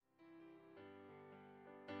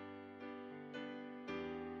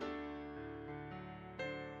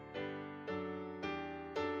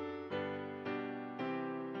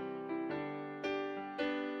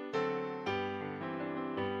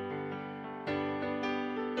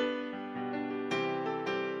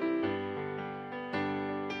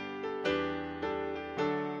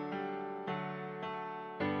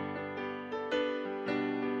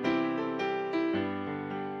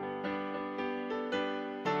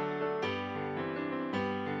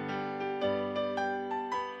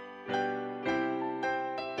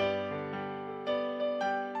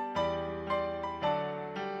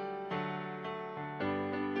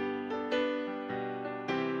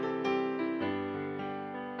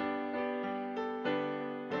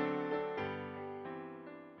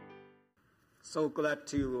So glad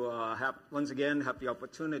to once again have the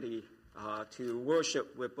opportunity to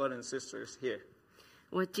worship with brothers and sisters here.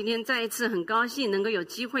 我今天再一次很高兴能够有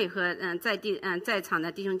机会和在场的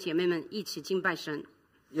弟兄姐妹们一起敬拜神。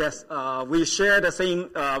Yes, we share the same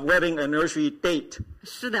wedding anniversary date.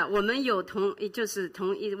 是的，我们有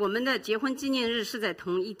我们的结婚纪念日是在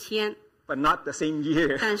同一天。But not the same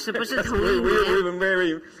year. 但是不是同一年。We've been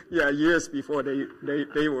married, years before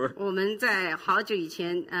they were. 我们在好久以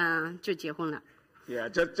前就结婚了。Yeah,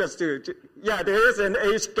 just to there is an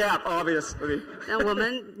age gap, obviously.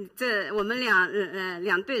 我们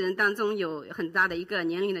两对人当中有很大的一个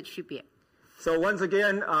年龄的区别。So once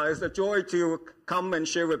again, it's a joy to come and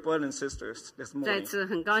share with brothers and sisters this morning. 再次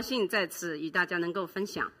很高兴，再次与大家能够分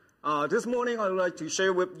享。This morning, I would like to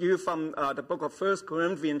share with you from the book of 1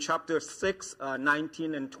 Corinthians, chapter 6,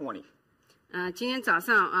 19 and 20. 今天早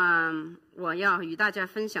上我要与大家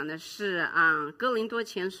分享的是哥林多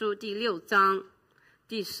前书第6章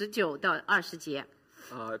第19到20节。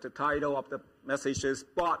The title of the message is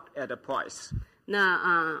 "Bought at a Price."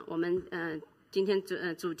 那我们今天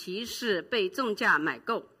主题是被重价买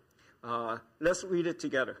购。Let's read it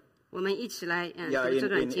together. 我们一起来读 in 这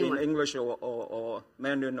段经文。English or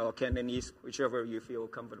Mandarin or Cantonese, whichever you feel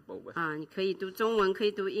comfortable with. 你可以读中文，可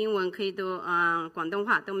以读英文，可以读广东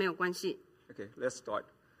话，都没有关系。Okay, let's start.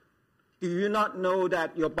 Do you not know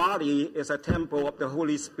that your body is a temple of the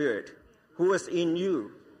Holy Spirit, who is in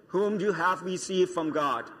you, whom you have received from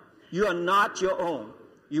God? You are not your own.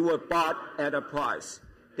 You were bought at a price.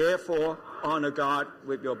 Therefore, honor God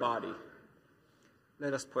with your body.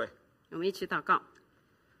 Let us pray. 我们一起祷告。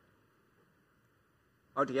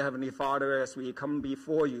Our dear Heavenly Father, as we come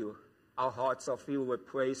before you, our hearts are filled with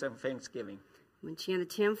praise and thanksgiving. 我们亲爱的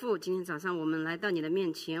天父，今天早上我们来到你的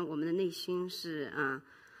面前，我们的内心是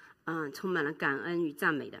充满了感恩与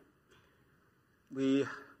赞美的。We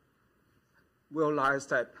realize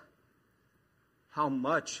that how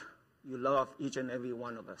much you love each and every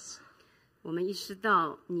one of us. 我们意识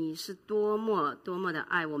到你是多么多么的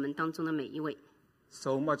爱我们当中的每一位。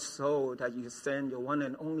So much so that you send your one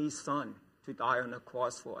and only Son to die on the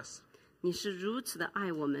cross for us. 你是如此的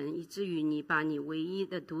愛我們，以至於你把你唯一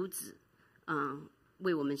的獨子，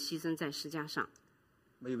為我們犧牲在十架上。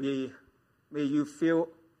May you fill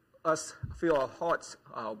our hearts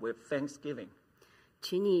with thanksgiving.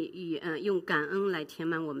 請你用感恩來填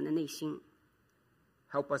滿我們的內心。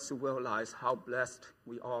Help us to realize how blessed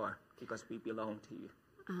we are because we belong to you.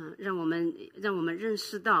 讓我們認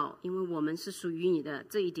識到，因為我們是屬於你的，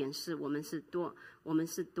這一點是我們是多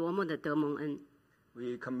麼的得蒙恩。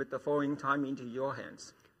We commit the following time into your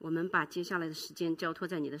hands. 我們把接下來的時間交託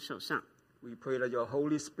在你的手上。We pray that your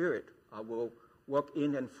Holy Spirit will work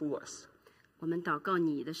in and through us. 我們禱告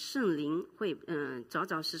你的聖靈會扎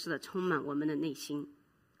扎實實的充滿我們的內心。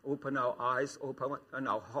Open our eyes, open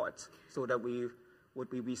our hearts, so that we would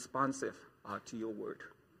be responsive to your word.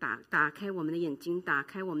 打開我們的眼睛，打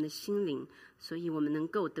開我們的心靈，所以我們能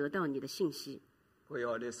夠得到你的信息。Pray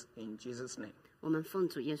all this in Jesus' name. 我們奉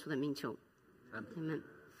主耶穌的名求。Amen.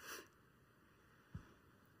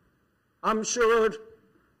 I'm sure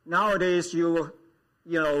nowadays if you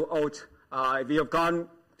have gone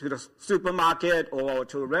to the supermarket or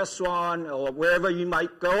to a restaurant or wherever you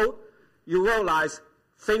might go, you realize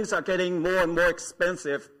things are getting more and more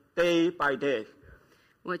expensive day by day.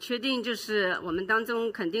 我确定就是我们当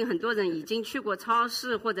中肯定很多人已经去过超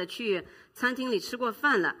市或者去餐厅里吃过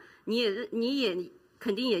饭了，你也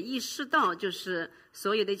肯定也意识到，就是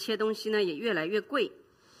所有的一切东西呢也越来越贵。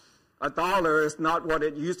$1 is not what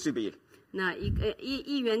it used to be. 那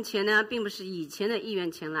一元钱呢，并不是以前的1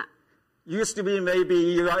元钱了。Used to be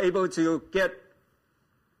maybe you are able to get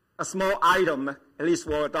a small item at least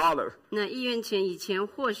for $1. 那1元钱以前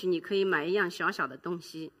或许你可以买一样小小的东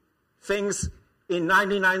西。Things in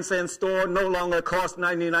 99-cent store no longer cost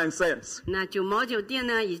 99 cents. 那9毛9店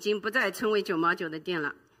呢，已经不再称为9毛9的店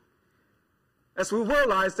了。As we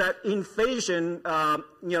realize that inflation,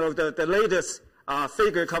 the latest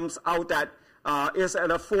figure comes out that is at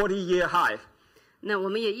a 40-year high. 那我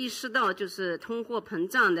们也意識到，就是通貨膨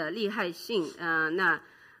脹的厲害性，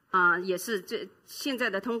也是現在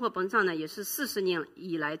的通貨膨脹呢，也是40年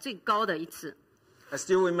以來最高的一次。I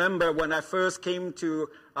still remember when I first came to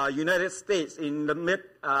United States in the mid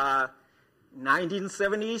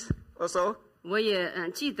 1970s or so. 我也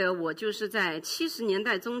記得我就是在70年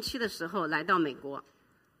代中期的時候來到美國。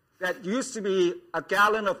That used to be a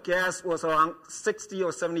gallon of gas was around 60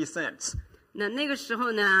 or 70 cents. 那個時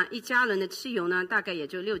候呢，1加侖的汽油呢，大概也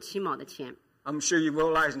就6、7毛的錢。I'm sure you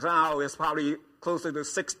realize now it's probably closer to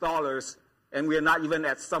 $6, and we're not even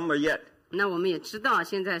at summer yet. 那我们也知道，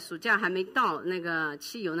现在暑假还没到，那个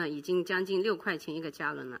汽油呢已经将近6块钱1个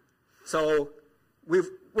加仑了。So we've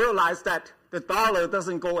realized that the dollar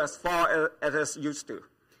doesn't go as far as it used to.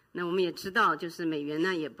 那我们也知道，就是美元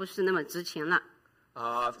呢也不是那么值钱了。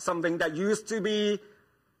Something that used to be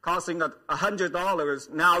costing $100,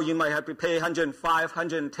 now you might have to pay $105,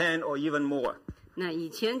 $110, or even more. 那以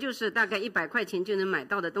前就是大概100块钱就能买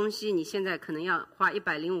到的东西，你现在可能要花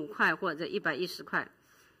105块或者110块。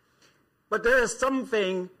But there is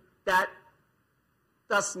something that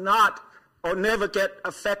does not or never get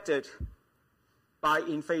affected by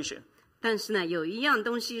inflation. 但是呢，有一样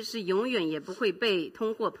东西是永远也不会被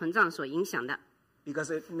通货膨胀所影响的。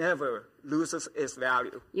Because it never loses its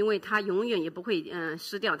value. 因为它永远也不会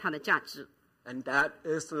失掉它的价值。And that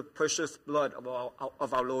is the precious blood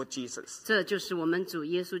of our Lord Jesus. 这就是我们主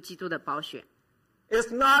耶稣基督的宝血。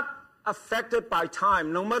It's not affected by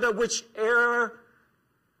time, no matter which era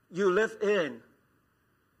you live in.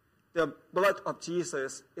 The blood of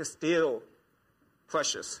Jesus is still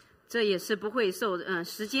precious. 这也是不会受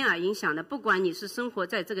时间而影响的，不管你是生活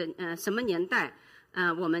在这个什么年代，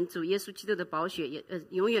我们主耶稣基督的宝血也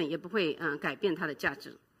永远也不会改变它的价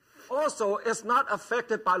值。Also, it's not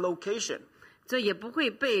affected by location. 这也不会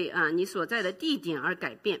被你所在的地点而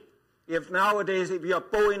改变。If nowadays if you are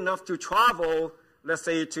bold enough to travel, let's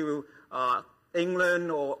say to England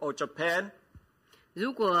or Japan.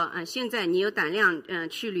 如果现在你有胆量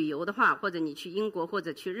去旅游的话，或者你去英国或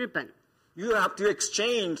者去日本。You have to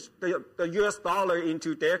exchange the US dollar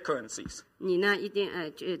into their currencies. 你呢一定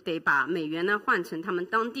得把美元呢换成他们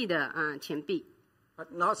当地的钱币。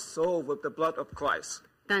But not so with the blood of Christ.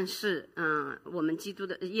 但是我们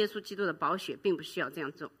耶稣基督的宝血并不需要这样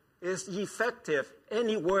做。It's effective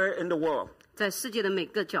anywhere in the world. 在世界的每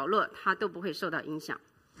个角落，它都不会受到影响。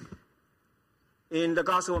In the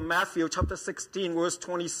Gospel of Matthew, chapter 16, verse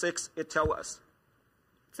 26, it tells us.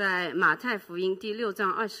 在马太福音第6章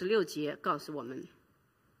26节告诉我们。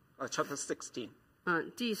Chapter 16.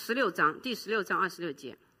 第16章26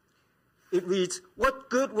节。It reads, "What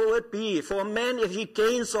good will it be for a man if he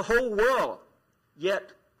gains the whole world,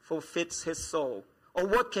 yet forfeits his soul? Or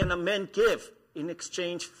what can a man give in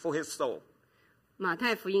exchange for his soul?" 马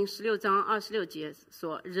太福音16章26节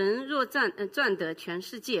说：“人若赚得全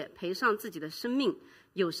世界，赔上自己的生命，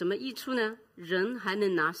有什么益处呢？人还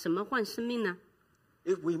能拿什么换生命呢？”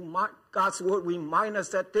 God's word reminds us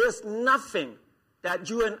that there's nothing that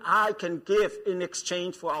you and I can give in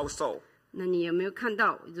exchange for our soul. 那你有没有看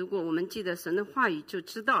到？如果我们记得神的话语，就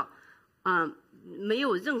知道，没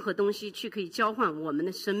有任何东西去可以交换我们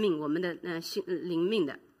的生命、我们的灵命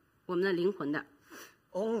的、我们的灵魂的。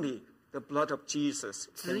Only the blood of Jesus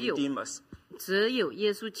can redeem us. 只有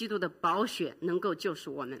耶稣基督的宝血能够救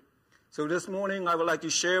赎我们。So this morning, I would like to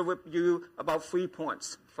share with you about 3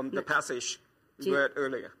 points from the passage we read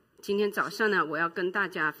earlier. 今天早上呢，我要跟大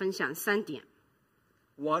家分享3点。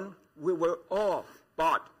One, we were all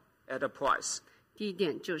bought at a price. 第一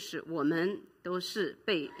点就是我们都是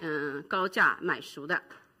被高价买赎的。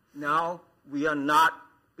Now we are not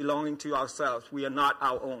belonging to ourselves. We are not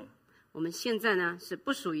our own. 我们现在呢是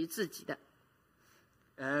不属于自己的。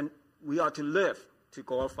And we are to live to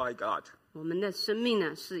glorify God. 我们的生命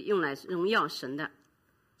呢是用来荣耀神的。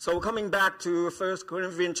So coming back to 1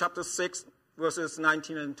 Corinthians chapter 6, verses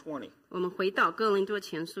 19 and 20. 我们回到哥林多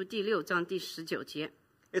前书第6章第19节。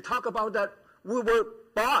It talk about that we were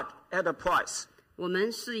bought at a price. 我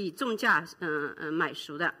们是以重价买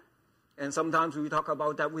赎的。And sometimes we talk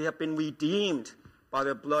about that we have been redeemed by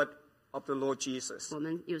the blood of the Lord Jesus. 我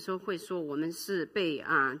们有时候会说我们是被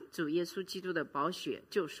主耶稣基督的宝血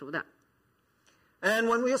救赎的。And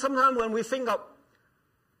sometimes when we think of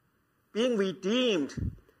being redeemed,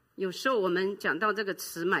 有时候我们讲到这个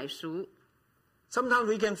词买赎 sometimes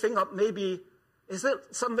we can think of maybe, is it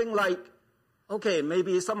something like, okay,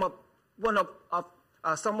 maybe someone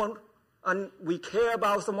and we care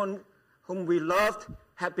about, someone whom we loved,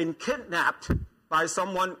 have been kidnapped by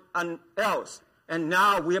someone else, and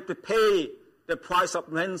now we have to pay the price of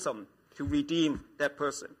ransom to redeem that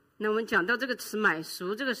person. 那我们讲到这个词买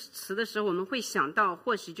赎这个词的时候，我们会想到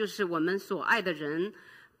或许就是我们所爱的人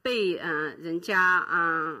被人家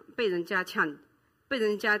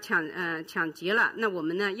抢劫了，那我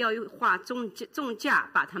们呢要花重价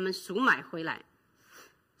把他们赎买回来。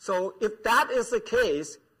So if that is the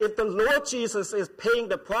case, if the Lord Jesus is paying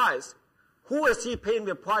the price, who is he paying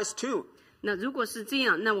the price to? 那如果是这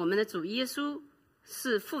样，那我们的主耶稣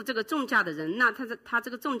是付这个重价的人，那他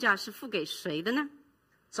这个重价是付给谁的呢？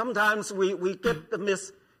 Sometimes we get the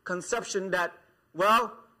misconception that,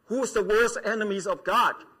 well, who's the worst enemies of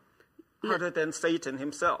God? other than Satan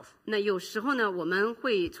himself. 那有时候呢，我们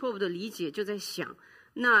会错误的理解，就在想，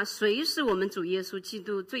那谁是我们主耶稣基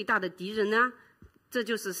督最大的敌人呢？这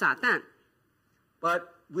就是撒旦。But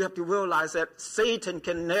we have to realize that Satan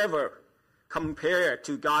can never compare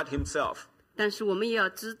to God himself. 但是我们也要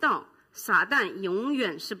知道，撒旦永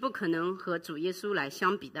远是不可能和主耶稣来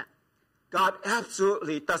相比的。God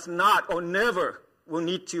absolutely does not or never will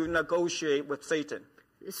need to negotiate with Satan.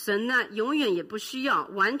 神呢，永远也不需要，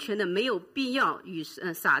完全的没有必要与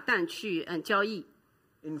撒旦去交易。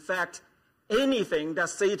In fact, anything that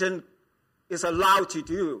Satan is allowed to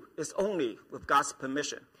do is only with God's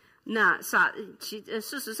permission. 那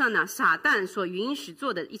事实上呢，撒旦所允许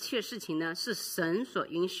做的一切事情呢，是神所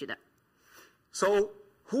允许的。So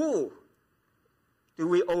who do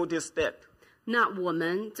we owe this debt? 那我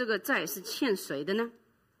们这个债是欠谁的呢？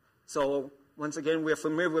 So once again, we're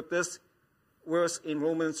familiar with this verse in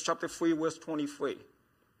Romans chapter 3, verse 23.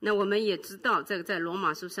 那我们也知道，这个在罗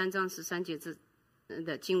马书3章13节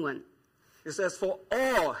的经文， It says, "For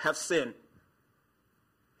all have sinned."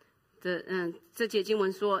 这节经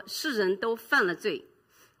文说，世人都犯了罪，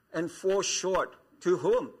 And fall short to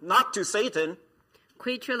whom? Not to Satan,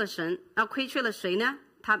 亏缺了神，亏缺了谁呢？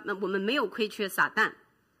我们没有亏缺撒旦，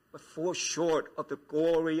 but fall short of the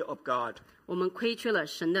glory of God. 我们亏缺了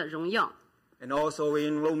神的荣耀。 And also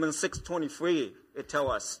in Romans 6:23, it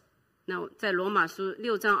tells us, 那在罗马书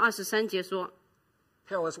6章23节说，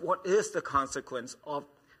 tell us what is the consequence of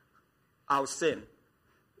our sin.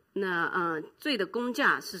 那罪的工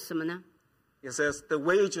价是什么呢？ It says, the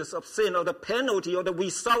wages of sin or the penalty or the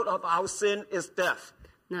result of our sin is death.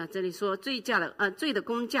 那这里说罪的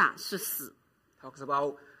工价是死， Talks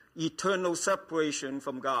about eternal separation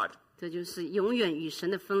from God. 这就是永远与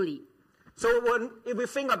神的分离。 So if we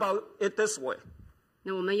think about it this way,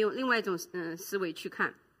 那我们用另外一种思维去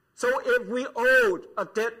看， so if we owed a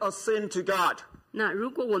debt of sin to God, 那如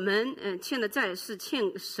果我们欠的债是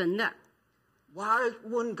欠神的， why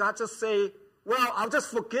wouldn't God just say, well, I'll just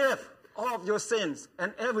forgive all of your sins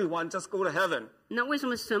and everyone just go to heaven? 那为什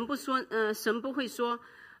么神不会说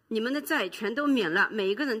你们的债全都免了，每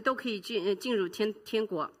一个人都可以进入天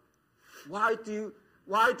国？ Why did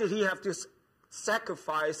he have to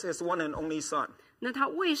sacrifice his one and only son? 那他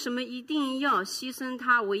为什么一定要牺牲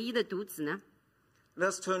他唯一的独子呢？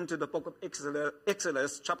 Let's turn to the book of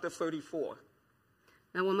Exodus chapter 34.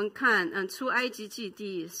 那我们看出埃及记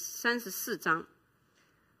第34章。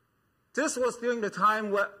 This was during the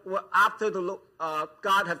time where after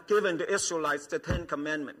God had given the Israelites the 10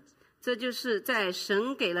 commandments. 这就是在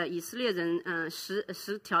神给了以色列人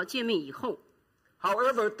十条诫命以后，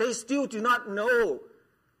 However, they still do not know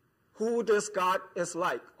who this God is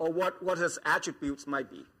like or what his attributes might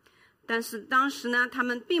be. 但是当时呢，他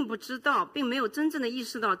们并不知道，并没有真正的意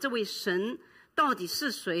识到这位神到底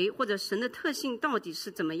是谁，或者神的特性到底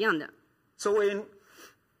是怎么样的。 So in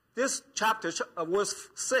this chapter, verse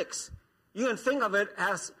 6, you can think of it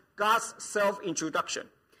as God's self-introduction.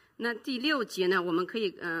 那第6节呢，我们可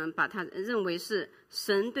以把它认为是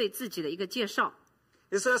神对自己的一个介绍。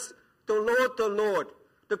 It says, the Lord,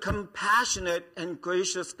 the compassionate and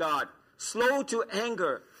gracious God, slow to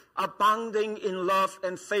anger, abounding in love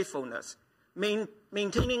and faithfulness,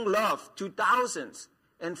 maintaining love to thousands,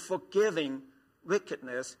 and forgiving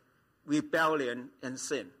wickedness, rebellion, and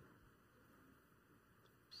sin.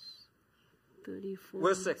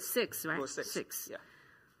 Verse 6. right? Verse 6. Yeah.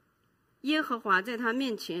 耶和华在他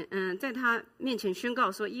面前宣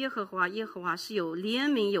告说：耶和华是有怜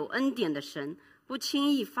悯、有恩典的神，不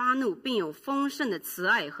轻易发怒，并有丰盛的慈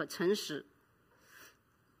爱和诚实。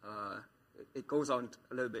 It goes on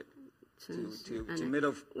a little bit to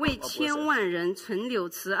middle 为 of 千 verse 万人存留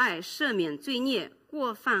慈爱，赦免罪孽、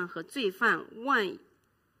过犯和罪犯万。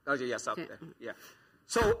 8. Yes, up Okay. there. Yeah.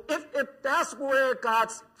 So if that's where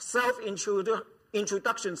God's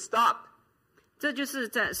self-introduction stopped, 这就是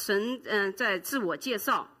在神在自我介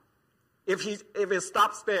绍， if it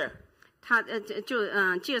stops there, 他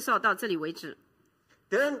就介绍到这里为止。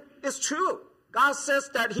 then it's true. God says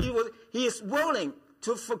that He is willing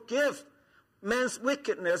to forgive man's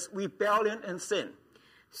wickedness, rebellion, and sin.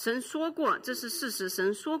 神说过，这是事实。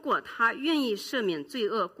神说过，他愿意赦免罪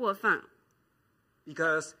恶过犯，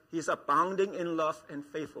 Because He's abounding in love and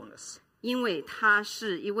faithfulness. 因为他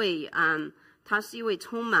是一位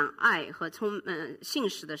充满爱和信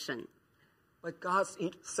实的神。 But God's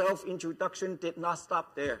self-introduction did not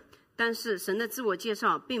stop there. 但是神的自我介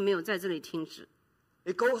绍并没有在这里停止。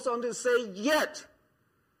 It goes on to say, yet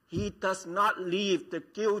He does not leave the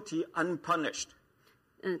guilty unpunished.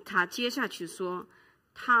 他接下去说，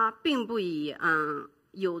他并不以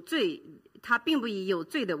有罪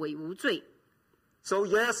的为无罪。 So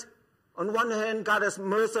yes, On one hand, God is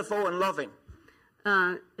merciful and loving.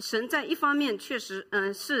 神在一方面确实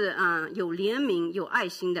是有怜悯有爱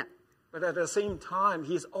心的， But at the same time,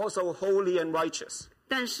 He's also holy and righteous.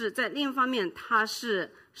 但是在另一方面他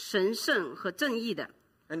是神圣和正义的，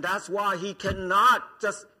 And that's why He cannot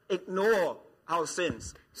just ignore our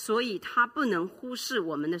sins. 所以他不能忽视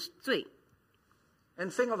我们的罪。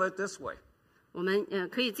 And think of it this way. 我们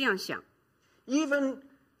可以这样想， Even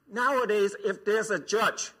nowadays, if there's a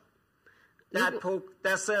judge that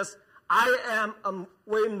says, I am a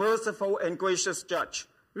very merciful and gracious judge,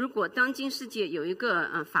 如果当今世界有一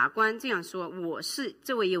个法官这样说，我是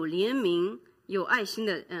这位有怜悯有爱心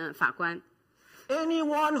的法官，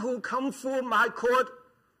 anyone who comes through my court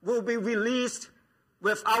will be released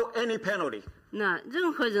without any penalty. 那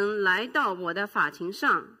任何人来到我的法庭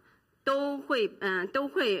上，都不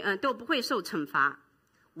会受惩罚。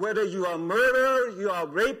 Whether you are a murderer, you are a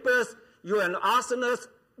rapist, you are an arsonist,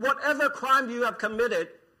 whatever crime you have committed,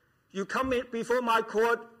 you come in before my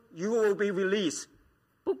court, you will be released.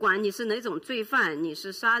 不管你是哪种罪犯，你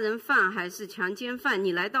是杀人犯还是强奸犯，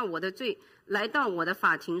你来到我的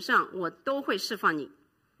法庭上，我都会释放你。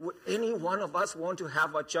 Would any one of us want to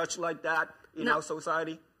have a judge like that in our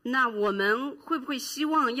society? 那我们会不会希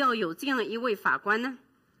望要有这样一位法官呢？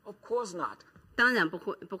 Of course not. 当然不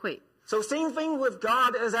会。 So same thing with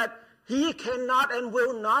God is that He cannot and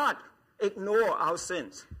will not ignore our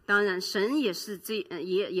sins. 当然，神也是这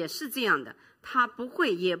样的，他不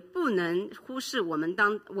会也不能忽视我们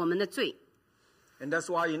的罪。 And that's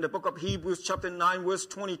why in the book of Hebrews chapter 9 verse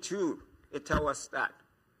 22, it tells us that.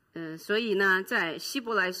 所以呢，在希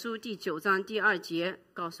伯来书第9章第2节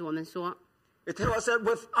告诉我们说， It tells us that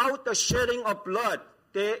without the shedding of blood,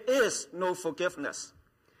 there is no forgiveness.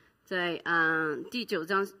 在第9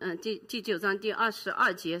章第9章第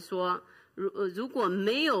22节说，如果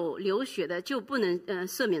没有流血的，就不能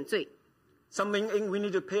赦免罪。 Something we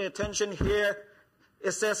need to pay attention here.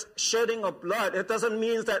 It says shedding of blood. It doesn't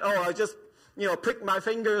mean that, I just, prick my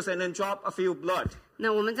fingers and then drop a few blood.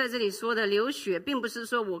 那我们在这里说的流血，并不是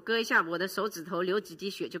说我割一下我的手指头流几滴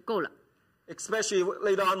血就够了。 Especially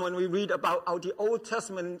later on when we read about the Old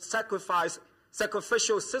Testament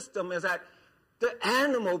sacrificial system, is that the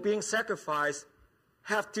animal being sacrificed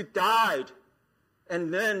have to die,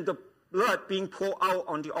 and then the blood being poured out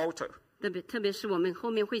on the altar. 特别是我们后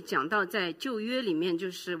面会讲到，在旧约里面，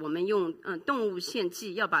就是我们用动物献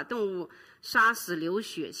祭，要把动物杀死流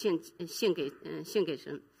血献给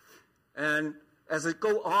神。 And as it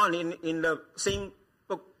go on in the same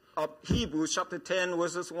book of Hebrews chapter 10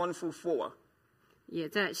 verses 1 through 4, 也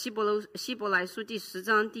在希伯来书第10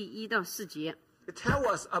章第1到4节， it tells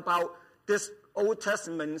us about this Old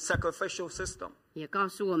Testament sacrificial system. 也告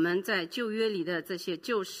诉我们在旧约里的这些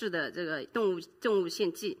旧式的这个动物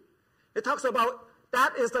献祭。 It talks about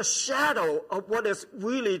that is the shadow of what is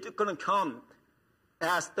really going to come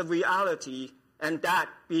as the reality, and that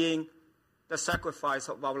being the sacrifice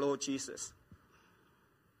of our Lord Jesus.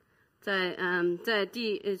 在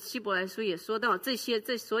希伯来书也说到，这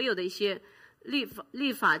所有的一些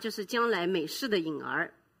律法就是将来美事的影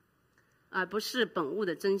儿，而不是本物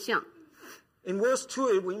的真相。 In verse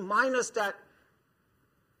 2, it reminds us that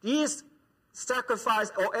these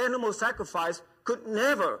sacrifice or animal sacrifice could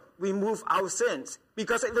never remove our sins,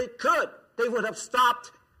 because if they could, they would have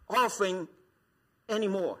stopped offering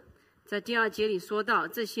anymore. 在第2节里说到，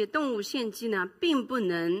这些动物献祭呢，并不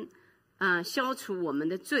能消除我们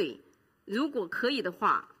的罪。如果可以的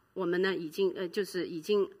话，我们呢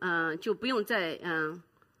就不用再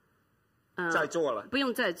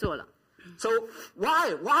做了。 So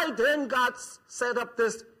why then God set up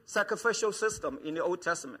this sacrificial system in the Old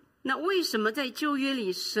Testament? 那为什么在旧约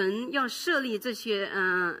里神要设立这些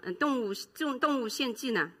动物献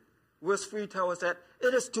祭呢？ Verse 3 tells us that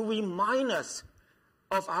it is to remind us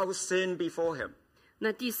of our sin before Him.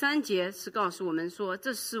 那第3节是告诉我们说，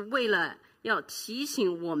这是为了要提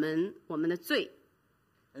醒我们的罪。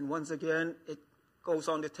 And once again, it goes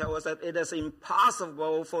on to tell us that it is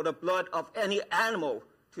impossible for the blood of any animal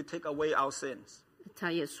to take away our sins.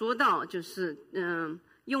 他也说到，就是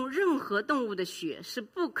用任何动物的血是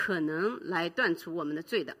不可能来断除我们的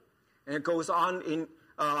罪的。 And it goes on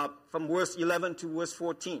from verse 11 to verse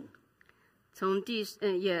 14. 从第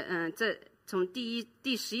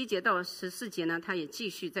11节到14节呢，他也继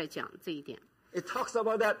续在讲这一点。 It talks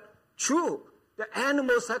about that true, the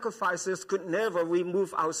animal sacrifices could never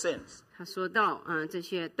remove our sins. 他说到这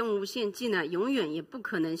些动物献祭呢，永远也不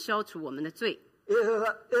可能消除我们的罪。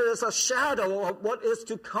 It is a shadow of what is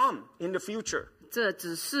to come in the future. 这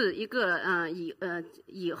只是一个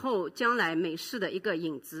以后将来美事的一个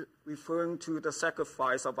影子。referring to the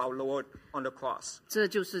sacrifice of our Lord on the cross. 这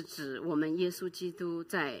就是指我们耶稣基督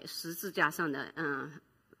在十字架上的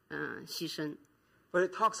牺牲。But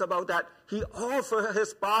it talks about that he offered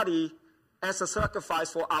his body as a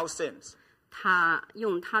sacrifice for our sins. 他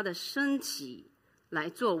用他的身体来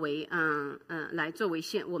作为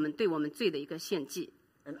我们对我们罪的一个献祭。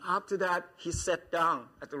And after that, he sat down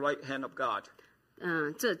at the right hand of God.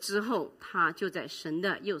 这之后他就在神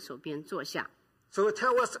的右手边坐下。So it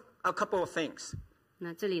tells us a couple of things.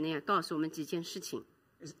 那这里呢也告诉我们几件事情。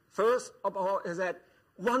First of all is that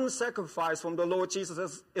one sacrifice from the Lord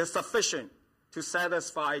Jesus is sufficient to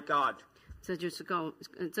satisfy God. 这就是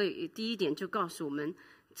这第一点就告诉我们，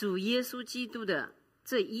主耶稣基督的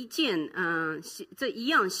这一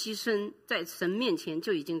样牺牲，在神面前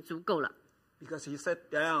就已经足够了。Because he sat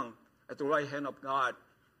down at the right hand of God,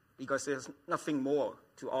 because there's nothing more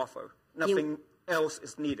to offer, nothing else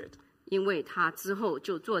is needed. 因为他之后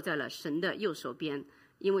就坐在了神的右手边，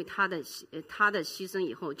因为他的牺牲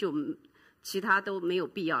以后，就其他都没有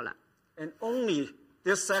必要了。And only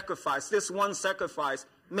this sacrifice, this one sacrifice,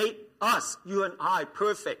 made us, you and I,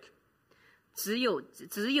 perfect. 只有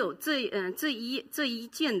这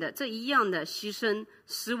一样的牺牲，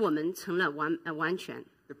使我们成了完全。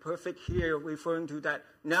The perfect here referring to that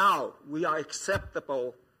now we are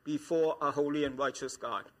acceptable before a holy and righteous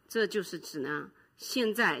God. 这就是指呢，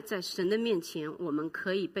现在在神的面前，我们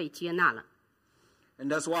可以被接纳了。And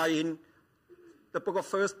that's why in the book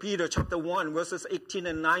of 1 Peter chapter 1 verses 18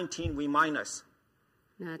 and 19 remind us.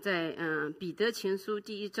 那在彼得前书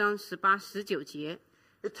第1章18、19节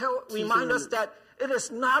It reminds us that it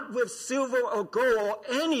is not with silver or gold or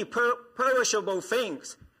any perishable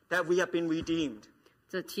things that we have been redeemed.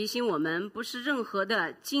 这提醒我们，不是任何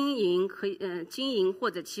的金银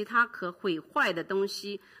或者其他可毁坏的东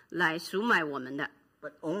西来赎买我们的，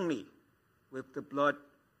 But only with the blood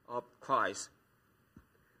of Christ.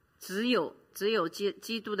 只有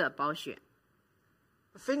基督的宝血。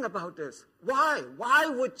Think about this. Why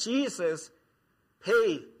would Jesus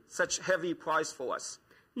pay such heavy price for us?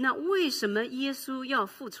 那为什么耶稣要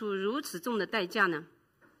付出如此重的代价呢？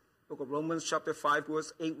 Book of Romans chapter 5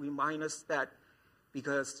 verse 8 reminds us that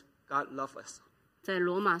because God loves us. 在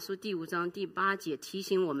罗马书第5章第8节提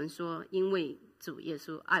醒我们说，因为主耶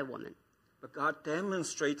稣爱我们。 But God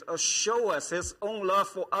demonstrates or shows us his own love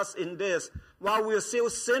for us in this. While we are still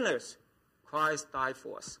sinners, Christ died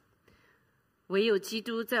for us. 唯有基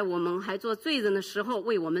督在我们还做罪人的时候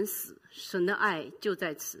为我们死，神的爱就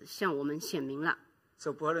在此向我们显明了。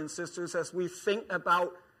 So brothers and sisters, as we think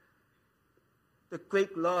about the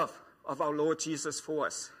great love of our Lord Jesus for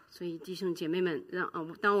us, 所以弟兄姐妹们，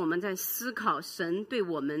当我们在思考神对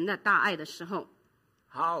我们的大爱的时候，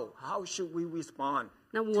 how should we respond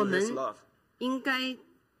那 to 我们 his love? 应该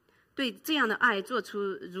对这样的爱做出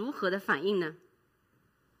如何的反应呢？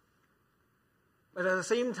 But at the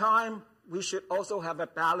same time, we should also have a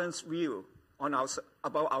balanced view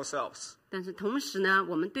about ourselves. 但是同时呢，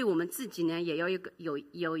我们对我们自己呢，也要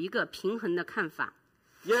有一个平衡的看法。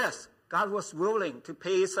 Yes, God was willing to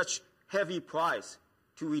pay such heavy price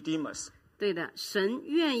to redeem us. 对的，神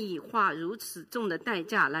愿意花如此重的代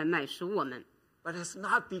价来买赎我们。 But it's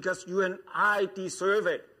not because you and I deserve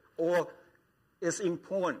it or is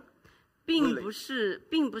important.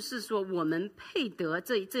 并不是说我们配得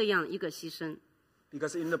这样一个牺牲。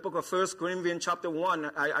 Because in the book of 1 Corinthians chapter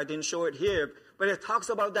 1, I didn't show it here, but it talks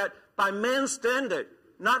about that by man's standard,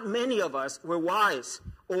 not many of us were wise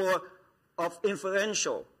or of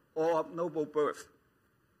influential or of noble birth.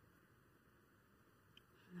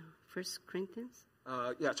 1 Corinthians?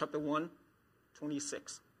 Chapter 1,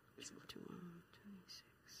 26.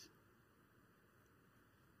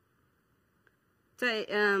 在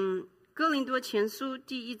哥林多前书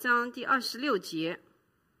第1章第26节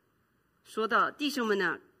说到，弟兄们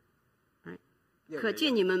呢，可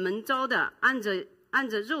见你们蒙召的，按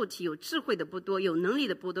着肉体有智慧的不多，有能力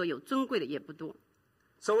的不多，有尊贵的也不多。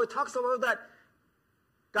 So it talks about that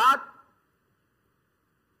God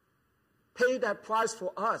paid that price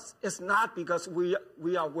for us. It's not because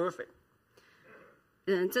we are worth it.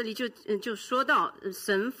 这里就说到，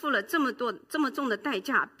神付了这么重的代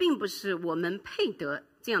价，并不是我们配得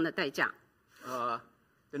这样的代价。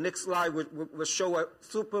 The next slide would show a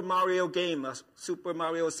Super Mario game, Super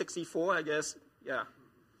Mario 64, I guess. Yeah.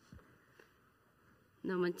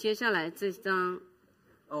 那么接下来这张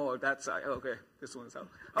Oh, that side. Okay, this one's out.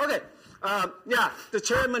 Okay. The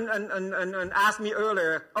chairman and asked me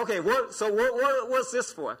earlier. Okay, what's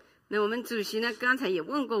this for? 那我们主席呢，刚才也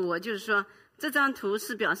问过我，就是说这张图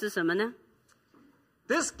是表示什么呢？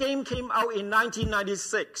 This game came out in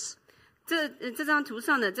 1996. 这张图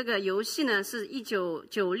上的这个游戏呢，是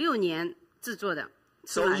1996年制作的。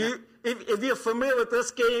 So if you're familiar with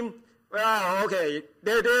this game, well, okay,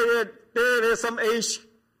 there is some age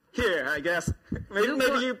here, I guess.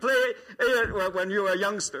 Maybe you play it when you were a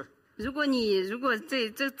youngster. 如果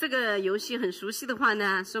这个游戏很熟悉的话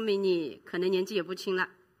呢，说明你可能年纪也不轻了。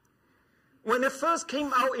 When it first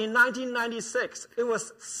came out in 1996, it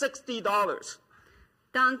was $60.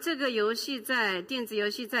 当这个电子游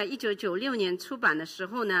戏在1996年出版的时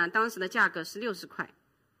候呢，当时的价格是60块。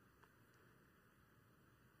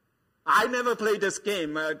 I never played this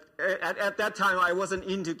game. At that time, I wasn't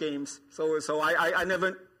into games, so I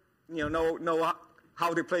never, know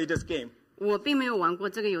how to play this game. 我并没有玩过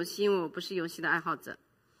这个游戏，因为我不是游戏的爱好者。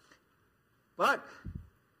 But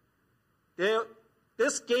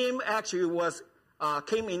this game actually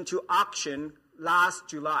came into auction last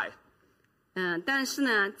July. 但是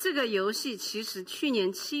呢，这个游戏其实去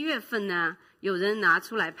年7月份呢，有人拿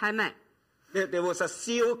出来拍卖。 There was a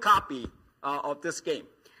sealed copy of this game.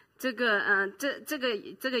 这个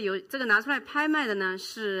拿出来拍卖的呢，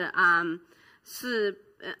是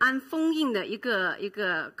按封印的一个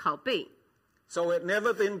拷贝。 So it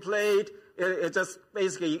never been played. It just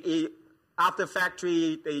basically after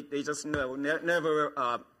factory they just never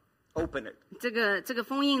open it. 这个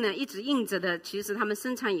封印呢，一直印着的，其实他们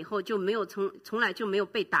生产以后就没有从来就没有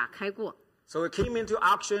被打开过。 So it came into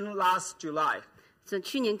auction last July. 这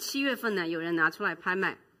去年7月份呢，有人拿出来拍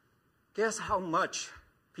卖。 Guess how much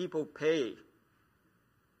people pay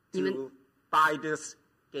你们 to buy this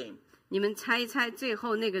game? 你们猜一猜，最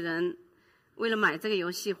后那个人为了买这个游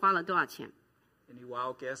戏花了多少钱？ Any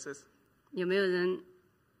wild guesses? 有没有人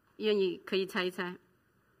愿意可以猜一猜？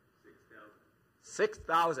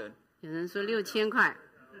 $6,000. 有人说6000块，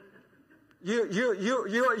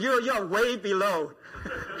 You're way below.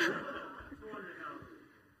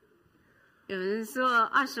 有人说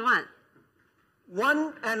20万。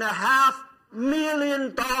 $1.5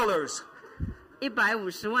 million.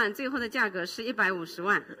 150万，最后的价格是150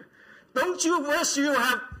万。 Don't you wish you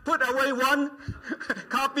have put away one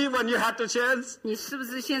copy when you had the chance? 你是不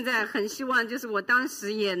是现在很希望，就是我当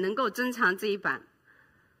时也能够珍藏这一版？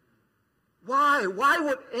 Why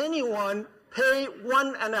would anyone pay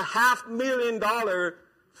 $1.5 million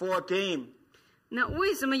for a game? 那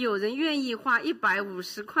为什么有人愿意花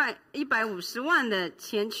150万的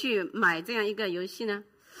钱去买这样一个游戏呢？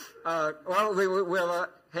 Well, we have a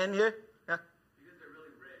hand here.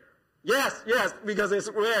 Yeah? Yes, because it's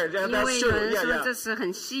rare. Yeah, 因 that's 为有 true. 人 Yeah, 说 yeah. 这是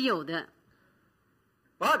很稀有的。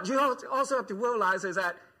 But you also have to realize is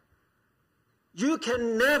that you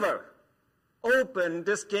can never open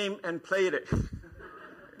this game and play it.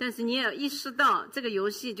 但是你也要意识到，这个游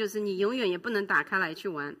戏就是你永远也不能打开来去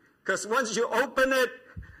玩， Because once you open it,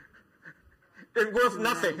 it's worth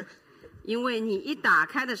nothing. 因为你一打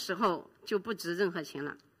开的时候就不值任何钱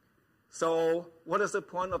了。 So what is the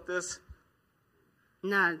point of this?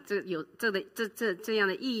 那这样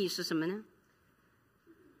的意义是什么呢？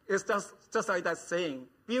 It's just like that saying,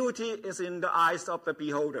 beauty is in the eyes of the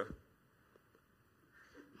beholder.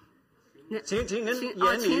 情人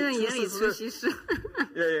眼里出西施。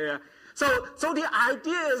 Yeah. So the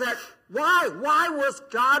idea is that why was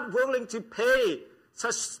God willing to pay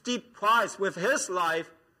such steep price with His life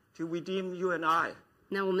to redeem you and I?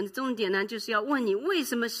 那我们的重点呢，就是要问你，为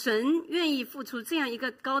什么神愿意付出这样一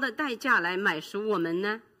个高的代价来买赎我们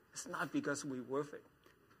呢？ It's not because we worth it.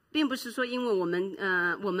 并不是说因为我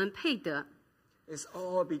们配得， It's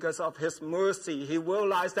all because of His mercy. He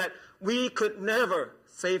realized that we could never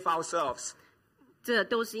save ourselves. 这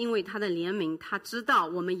都是因为他的怜悯，他知道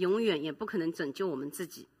我们永远也不可能拯救我们自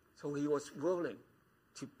己， So He was willing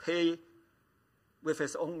to pay with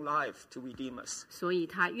His own life to redeem us. 所以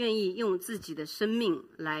他愿意用自己的生命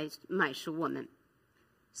来买赎我们。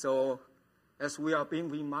 So as we are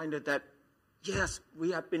being reminded that, yes, we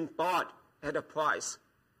have been bought at a price.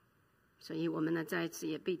 所以我们呢，再一次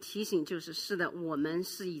也被提醒，就是是的，我们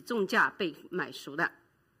是以重价被买赎的。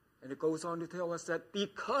 And it goes on to tell us that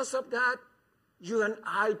because of that, you and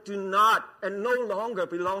I do not and no longer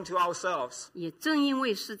belong to ourselves. 也正因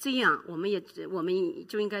为是这样，我们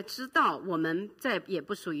就应该知道，我们再也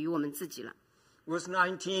不属于我们自己了。 Verse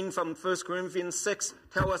 19 from 1 Corinthians 6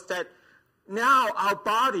 tell us that now our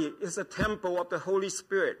body is a temple of the Holy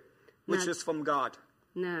Spirit, which is from God.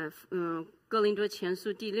 那哥林多前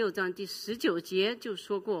书第6章第19节就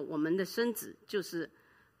说过，我们的身子就是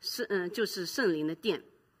圣灵的殿。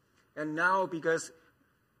 And now because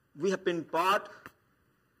we have been bought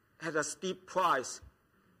at a steep price,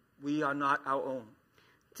 we are not our own.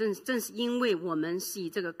 正是因为我们是以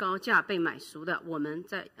这个高价被买赎的，我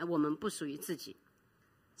们不属于自己。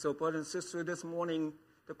So, brothers and sisters, this morning,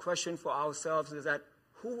 the question for ourselves is that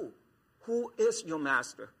who is your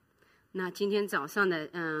master? 那今天早上的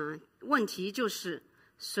问题就是，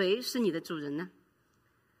谁是你的主人呢？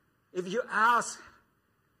 If you ask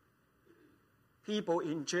people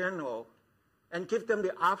in general and give them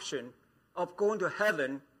the option of going to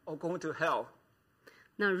heaven or going to hell,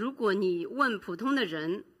 那如果你问普通的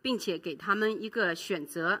人，并且给他们一个选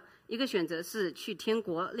择，一个选择是去天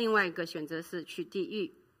国，另外一个选择是去地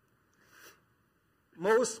狱。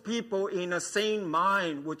most people in a sane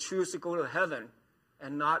mind would choose to go to heaven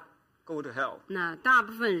and not go to hell. 那大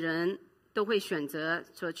部分人都会选择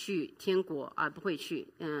说去天国，而不会去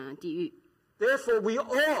地狱。Therefore, we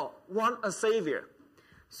all want a savior.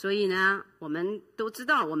 所以呢，我们都知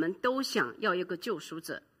道，我们都想要一个救赎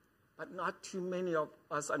者。But not too many of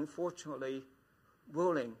us, unfortunately,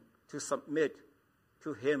 willing to submit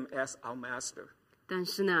to him as our master. 但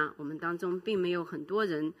是呢，我们当中并没有很多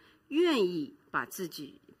人愿意把自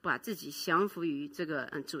己降服于这个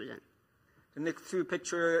主人。The next few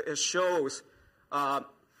pictures it shows,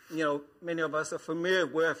 many of us are familiar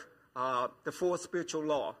with the four spiritual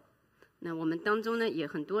law. 那我们当中呢，也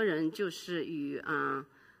很多人就是与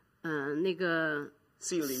那个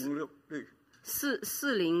四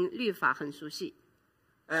灵律法很熟悉。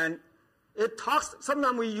And it talks.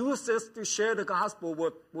 Sometimes we use this to share the gospel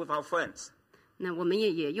with our friends. 那我们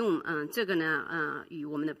也用这个呢与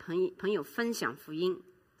我们的朋友分享福音。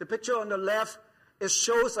The picture on the left, it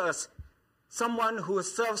shows us someone who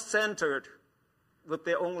is self-centered with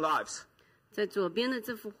their own lives. 在左边的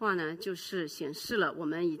这幅画呢，就是显示了我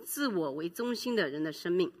们以自我为中心的人的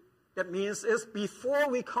生命。That means it's before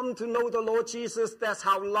we come to know the Lord Jesus, that's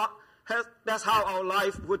how our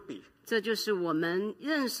life would be. 这就是我们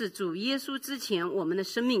认识主耶稣之前，我们的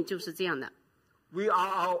生命就是这样的。We are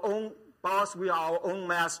our own boss, we are our own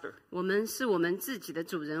master. 我们是我们自己的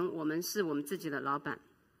主人，我们是我们自己的老板。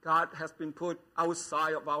God has been put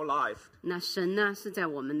outside of our life. 那神呢，是在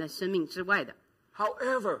我们的生命之外的。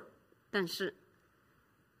However, 但是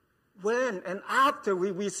when and after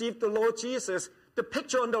we receive the Lord Jesus, the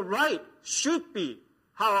picture on the right should be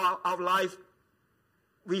how our life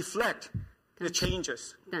reflect the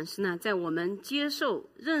changes. 但是呢，在我们接受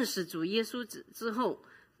认识主耶稣之后，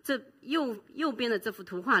这右边的这幅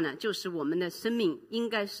图画呢，就是我们的生命应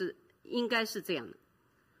该是这样的。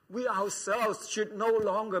We ourselves should no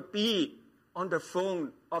longer be on the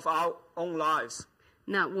throne of our own lives.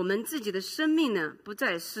 那我们自己的生命呢，不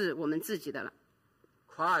再是我们自己的了。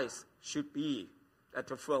Christ should be at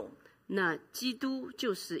the throne. 那基督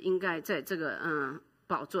就是应该在这个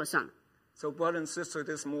宝座上。So, brother and sister,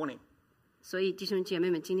 this morning, 所以弟兄姐妹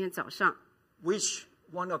们，今天早上 which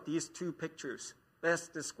one of these two pictures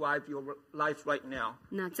best describe your life right now?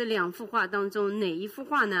 那这两幅画当中，哪一幅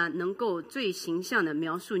画呢，能够最形象地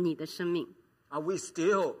描述你的生命？ Are we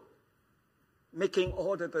still making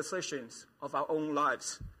all the decisions of our own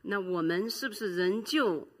lives? 那我们是不是仍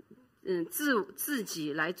旧自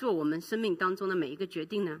己来做我们生命当中的每一个决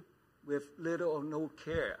定呢？ With little or no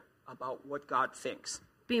care about what God thinks.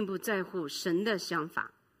 并不在乎神的想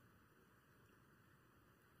法。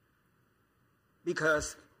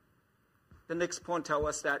 Because the next point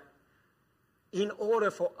tells us that in order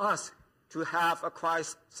for us to have a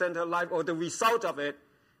Christ-centered life, or the result of it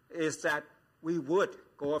is that we would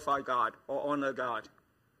glorify God or honor God.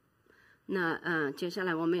 那接下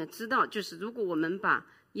来我们也知道，就是如果我们把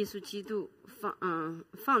耶稣基督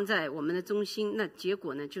放在我们的中心，那结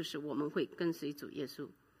果呢，就是我们会跟随主耶稣。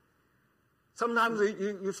Sometimes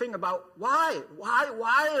you think about why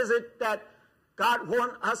is it that God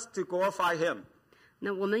wants us to glorify Him?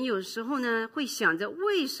 那我们有时候呢，会想着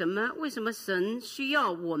为什么神需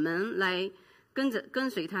要我们来跟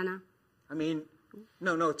随他呢 I mean,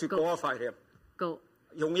 no, to glorify Him.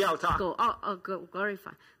 荣耀他。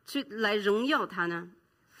glorify 去来荣耀他呢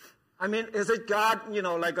I mean, is it God,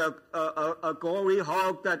 like a glory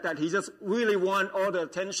hog that He just really want all the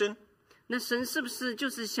attention? 那神是不是就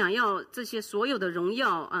是想要这些所有的荣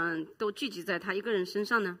耀都聚集在他一个人身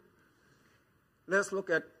上呢 Let's look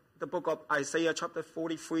at the book of Isaiah chapter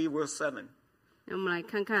 43 verse 7. 那我们来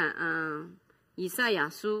看看以赛亚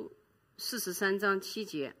书43章7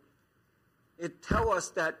节 It tells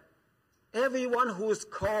us that everyone who is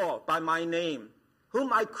called by my name,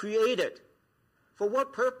 whom I created, for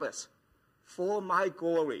what purpose? For my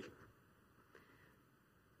glory.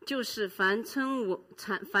 就是凡称我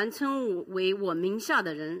为我名下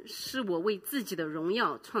的人，是我为自己的荣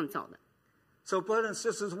耀创造的。So, brothers and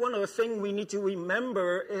sisters, one of the things we need to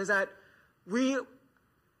remember is that we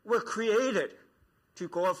were created to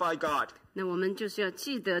glorify God. 那我们就是要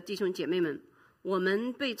记得，弟兄姐妹们，我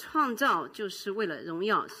们被创造就是为了荣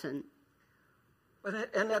耀神。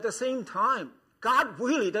And at the same time, God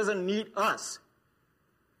really doesn't need us.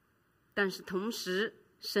 但是同时，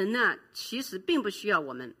神呢，其实并不需要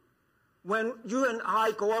我们。When you and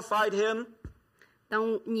I glorified Him,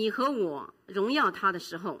 当你和我荣耀他的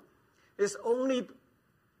时候， it's only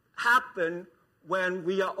happen when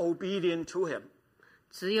we are obedient to Him.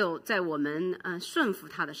 只有在我们顺服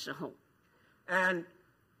他的时候， And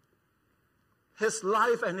His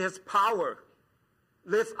life and His power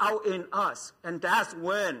live out in us. And that's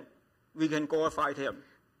when we can glorify Him.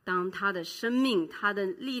 当他的生命、他的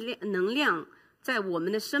力量、能量在我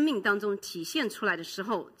们的生命当中体现出来的时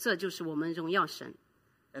候，这就是我们荣耀神。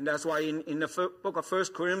And that's why in the book of 1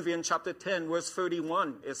 Corinthians chapter 10, verse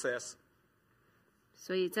 31, it says,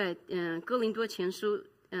 所以在哥林多前书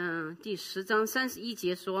第10章31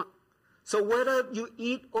节说， So whether you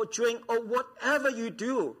eat or drink or whatever you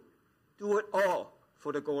do, do it all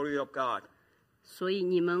for the glory of God. 所以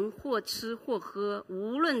你们或吃或喝，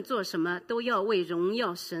无论做什么，都要为荣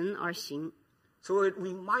耀神而行。 So it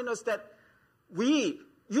reminds us that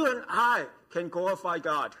you and I can glorify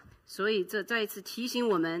God 所以这再一次提醒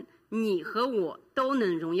我们，你和我都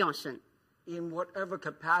能荣耀神， in whatever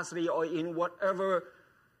capacity or in whatever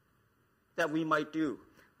that we might do.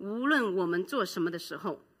 无论我们做什么的时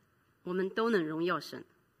候，我们都能荣耀神。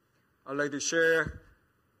 I'd like to share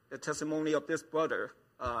the testimony of this brother,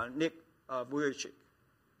 Nick Vujicic.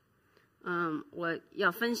 我要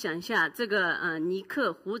分享一下这个尼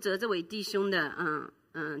克胡泽这位弟兄的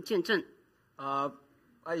见证。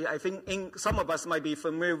I think some of us might be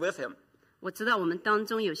familiar with him. 我知道我们当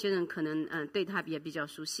中有些人可能对他也比较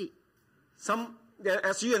熟悉。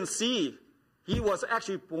As you can see, he was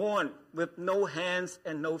actually born with no hands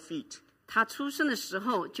and no feet. 他出生的时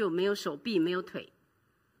候就没有手臂，没有腿。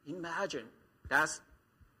 Imagine that's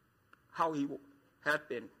how he had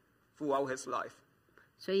been throughout his life.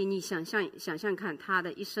 所以你想象看，他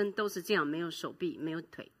的一生都是这样，没有手臂，没有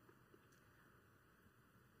腿。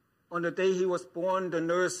On the day he was born, the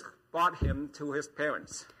nurse brought him to his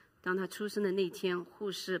parents. 当他出生的那天，护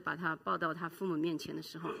士把他抱到他父母面前的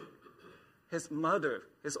时候， His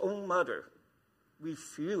own mother,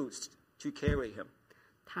 refused to carry him.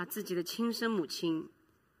 他自己的亲生母亲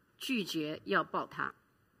拒绝要抱他。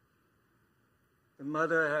 The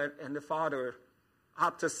mother and the father,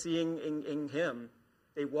 after seeing in him,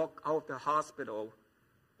 they walked out of the hospital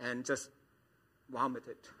and just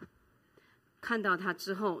vomited. 看到他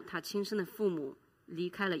之后，他亲生的父母离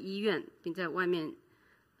开了医院，并在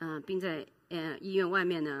医院外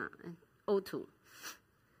面呢呕吐。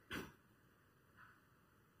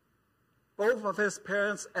 Both of his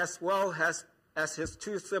parents, as well as his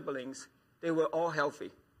two siblings, they were all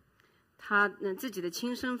healthy. 他自己的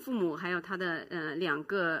亲生父母还有他的2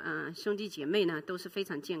个兄弟姐妹呢，都是非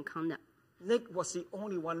常健康的。 Nick was the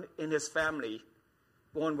only one in his family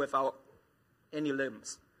born without any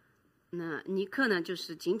limbs. 那尼克呢，就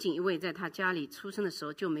是仅仅一位在他家里出生的时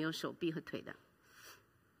候就没有手臂和腿的。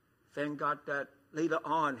 Thank God that later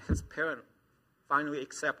on his parents finally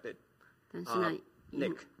accepted 但是呢，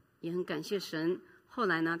 Nick. 也很感谢神，后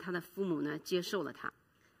来呢，他的父母呢接受了他。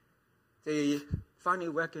 They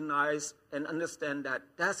finally recognize and understand that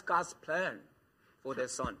that's God's plan for their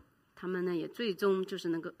son. 他们呢也最终就是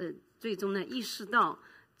能够最终呢意识到，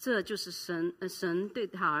这就是神对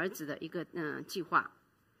他儿子的一个计划。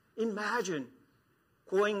 Imagine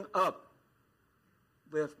growing up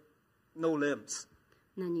with no limbs.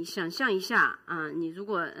 那你想象一下你如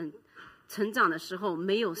果成长的时候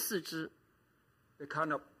没有四肢， The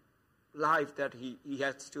kind of life that he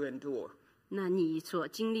has to endure. 那你所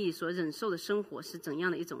经历、所忍受的生活是怎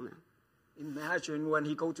样的一种呢？ Imagine when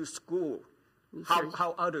he go to school,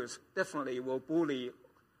 how others definitely will bully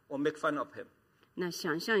or make fun of him. 那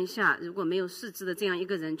想象一下，如果没有四肢的这样一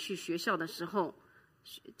个人去学校的时候，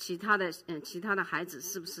其他的孩子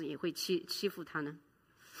是不是也会欺负他呢？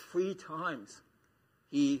 3 times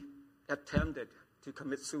he attempted to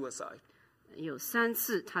commit suicide. 有3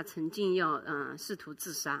次他曾经要试图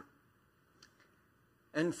自杀。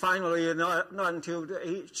 And finally, not until the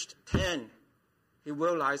age 10, he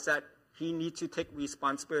realized that he needs to take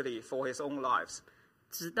responsibility for his own lives.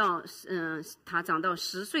 直到他长到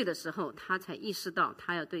10岁的时候，他才意识到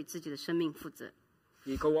他要对自己的生命负责。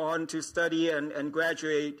 He go on to study and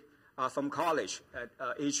graduate from college at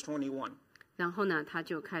age 21. 然后呢，他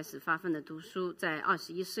就开始发奋的读书，在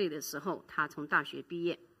21岁的时候，他从大学毕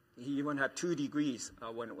业。 He even had 2 degrees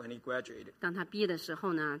when he graduated. 当他毕业的时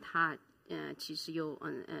候呢，他其实又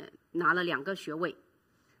拿了2个学位。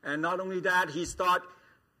 And not only that, he started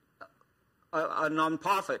a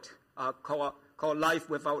non-profit called Life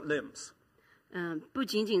Without Limbs. 不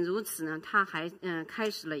仅仅如此呢，他还开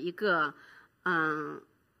始了一个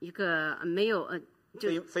没有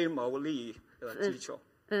非牟利的机构。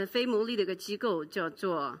非牟利的一个机构，叫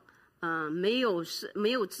做没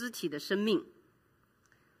有肢体的生命。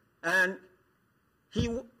And he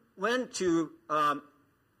went to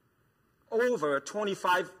over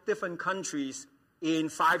 25 different countries in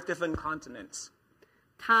 5 different continents.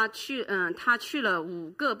 他去了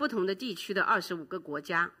5个不同的地区的25个国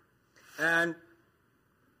家。And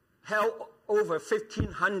held over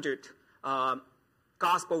 1,500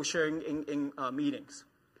 gospel sharing in meetings.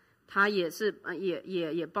 他也是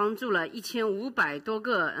也帮助了1500多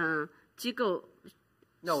个机构。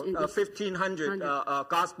No, 1,500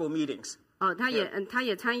 gospel meetings. 他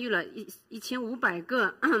也参与了1500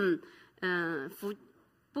个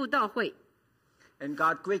布道会。And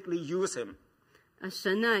God greatly used him.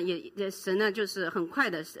 神呢就是很快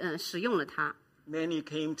的使用了他。Many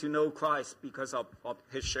came to know Christ because of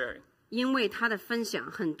his sharing. 因为他的分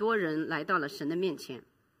享，很多人来到了神的面前。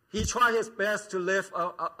He tried his best to live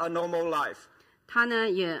a normal life. 他呢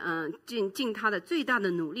也尽他的最大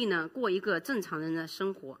的努力呢，过一个正常人的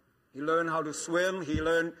生活。He learned how to swim. He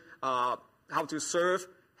learned how to surf,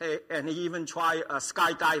 and he even tried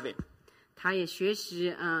skydiving. 他也学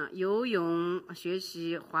习游泳，学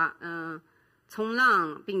习冲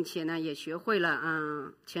浪，并且呢也学会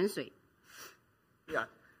了潜水。Yeah,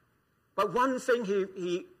 but one thing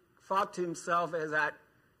he thought to himself is that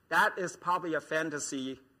is probably a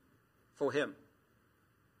fantasy for him.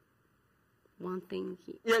 One thing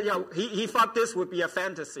he thought this would be a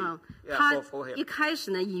fantasy. 他 for him. 一开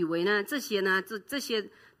始呢，以为呢这些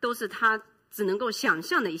都是他只能够想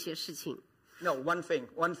象的一些事情。No, one thing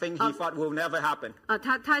he thought will never happen.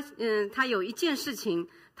 他有一件事情，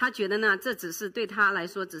他觉得呢，这只是对他来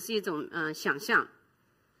说只是一种想象。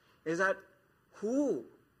Is that who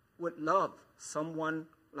would love someone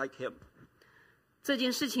like him? 这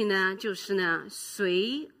件事情呢，就是呢，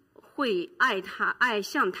谁会爱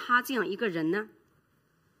像他这样一个人呢？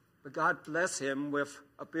 But God blessed him with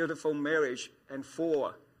a beautiful marriage and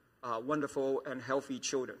 4 wonderful and healthy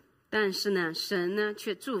children. 但是呢，神呢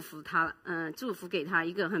却祝福给他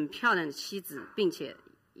一个很漂亮的妻子，并且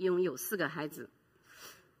拥有4个孩子。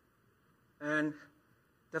And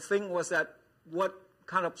the thing was that what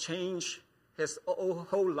kind of changed his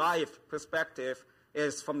whole life perspective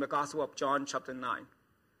is from the Gospel of John chapter 9.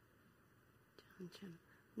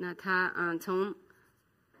 那他从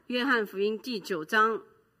约翰福音第9章，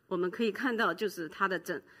我们可以看到，就是他的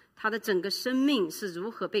整个生命是如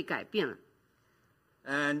何被改变了。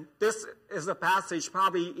And this is a passage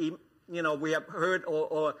probably we have heard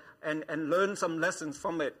and learned some lessons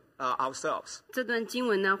from it ourselves. 这段经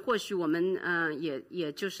文呢，或许我们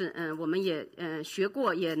也就是我们也学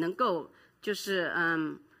过，也能够就是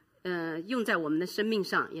用在我们的生命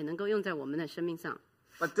上，也能够用在我们的生命上。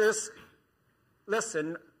But this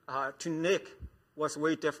lesson to Nick was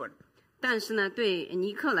way different. 但是呢，对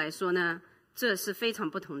尼克来说呢，这是非常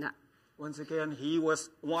不同的。Once again, he was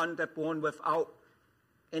one that born without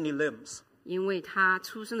any limbs. 因为他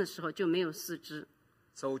出生的时候就没有4肢。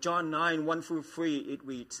So John 9, 1 through 3, it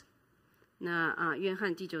reads. 那约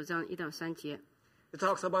翰第9章1到3节。It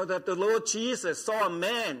talks about that the Lord Jesus saw a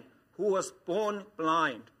man who was born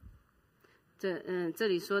blind. 这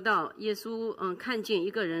里说到耶稣看见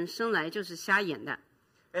一个人生来就是瞎眼的。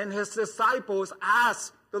And his disciples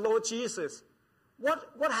asked the Lord Jesus,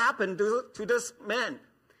 what happened to this man?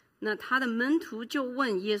 那他的门徒就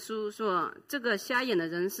问耶稣说：“这个瞎眼的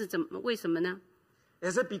人是为什么呢？”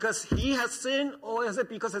 Is it because he has sinned, or is it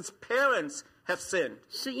because his parents have sinned?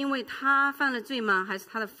 是因为他犯了罪吗？还是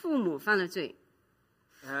他的父母犯了罪？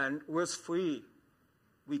 And verse 3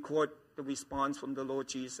 record the response from the Lord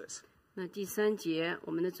Jesus. 那第3节，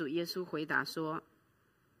我们的主耶稣回答说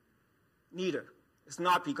Neither. It's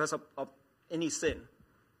not because of any sin.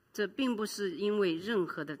 这并不是因为任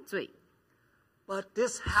何的罪。But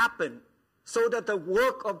this happened so that the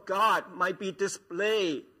work of God might be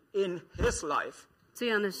displayed in his life. 这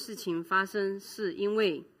样的事情发生，是因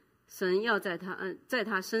为神要在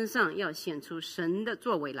他身上要显出神的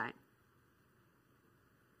作为来。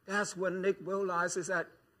That's when Nick realizes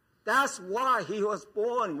that's why he was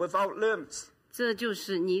born without limbs. 这就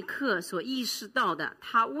是尼克所意识到的，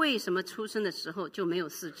他为什么出生的时候就没有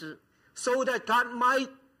4肢。So that God might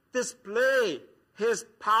display his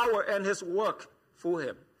power and his work through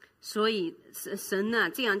him. 所以神呢，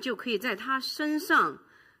这样就可以在他身上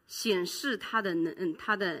显示他的能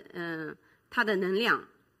量。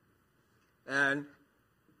And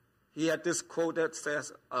he had this quote that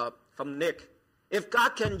says from Nick, If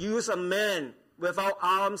God can use a man without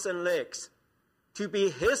arms and legs to be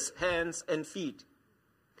his hands and feet,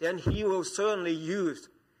 then he will certainly use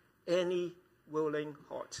any willing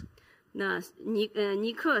heart. 那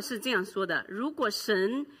尼克是这样说的：如果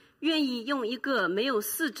神愿意用一个没有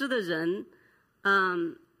四肢的人，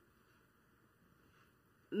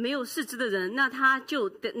那他就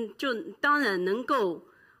当然能够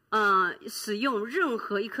使用任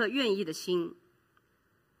何一颗愿意的心。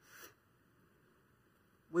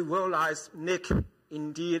We realize Nick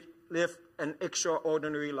indeed lived an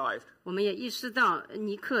extraordinary life. 我们也意识到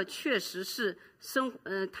尼克确实是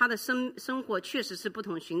他的生活确实是不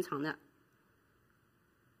同寻常的。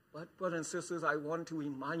But brothers and sisters, I want to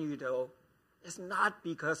remind you though, it's not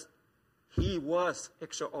because he was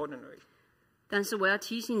extraordinary. 但是我要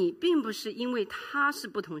提醒你，并不是因为他是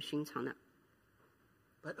不同寻常的，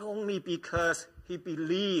 but only because he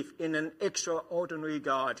believed in an extraordinary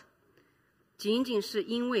God. 仅仅是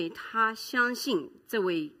因为他相信这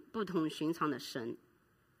位不同寻常的神。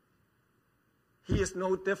He is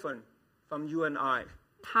no different from you and I.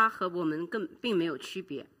 他和我们并没有区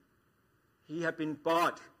别。He had been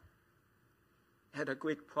bought at a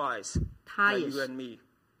great price 他 by 也 you 是 and me.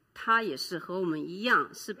 他也是和我们一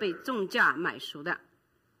样，是被重价买赎的。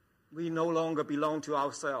We no longer belong to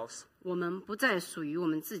ourselves, 我们不再属于我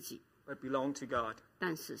们自己， but belong to God.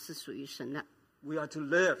 但是是属于神的。 We are to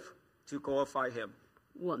live to glorify him.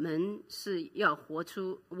 我们是要活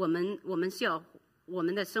出我们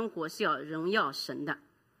的生活是要荣耀神的。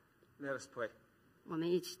 Let us pray. 我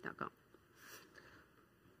们一起祷告。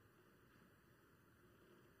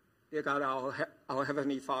 Dear God, our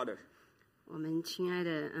Heavenly Father, 我们亲爱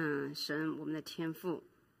的神，我们的天父，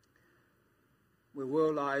 we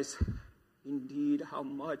realize indeed how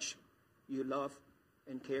much you love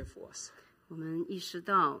and care for us. 我们意识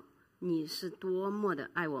到你是多么的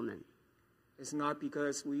爱我们。 It's not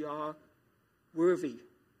because we are worthy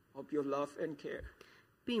of your love and care.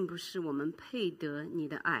 并不是我们配得你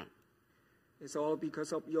的爱， It's all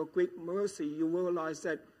because of your great mercy. You realize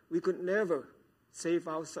that we could never save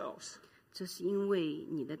ourselves. 这是因为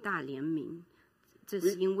你的大怜悯，这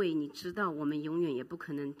是因为你知道我们永远也不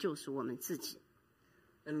可能救赎我们自己。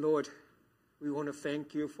 And Lord, we want to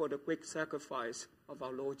thank you for the great sacrifice of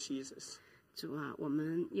our Lord Jesus. 主啊，我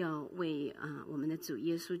们要为我们的主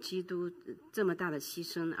耶稣基督这么大的牺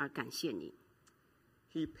牲而感谢你。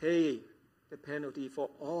 He paid the penalty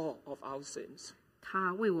for all of our sins.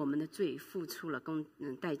 他为我们的罪付出了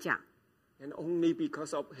代价， And only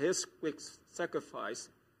because of his great sacrifice,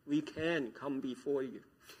 we can come before you.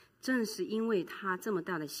 正是因为他这么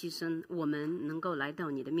大的牺牲，我们能够来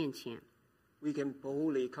到你的面前。 We can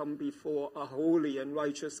boldly come before a holy and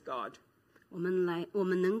righteous God. 我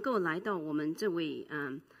们能够来到我们这位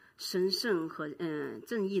神圣和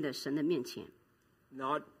正义的神的面前，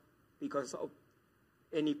 Not because of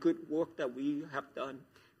any good work that we have done,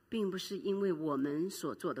 并不是因为我们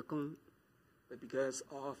所做的功， but because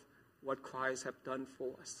of what Christ have done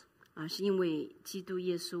for us. 而是因为基督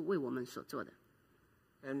耶稣为我们所做的。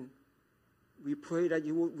 And we pray that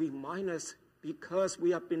you will remind us, because we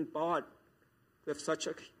have been bought with such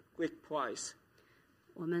a great price,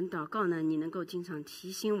 我们祷告呢，你能够经常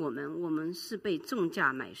提醒我们，我们是被重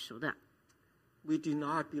价买赎的， we do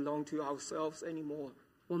not belong to ourselves anymore.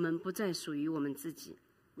 我们不再属于我们自己，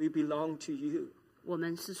 We belong to you. 我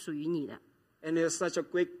们是属于你的。 And there's such a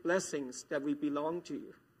great blessings that we belong to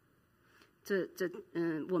you.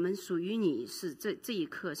 我们属于你是这一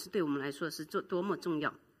刻是对我们来说是多么重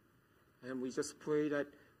要。 And we just pray that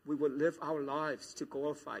we would live our lives to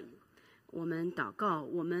glorify you. 我们祷告，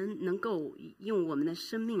我们能够用我们的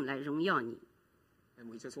生命来荣耀你。 And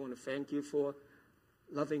we just want to thank you for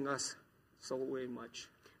loving us so very much.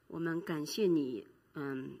 我们感谢你，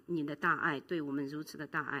你的大爱，对我们如此的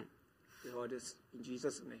大爱。 We all this in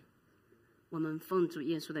Jesus' name. 我们奉主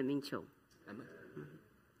耶稣的名求。 Amen.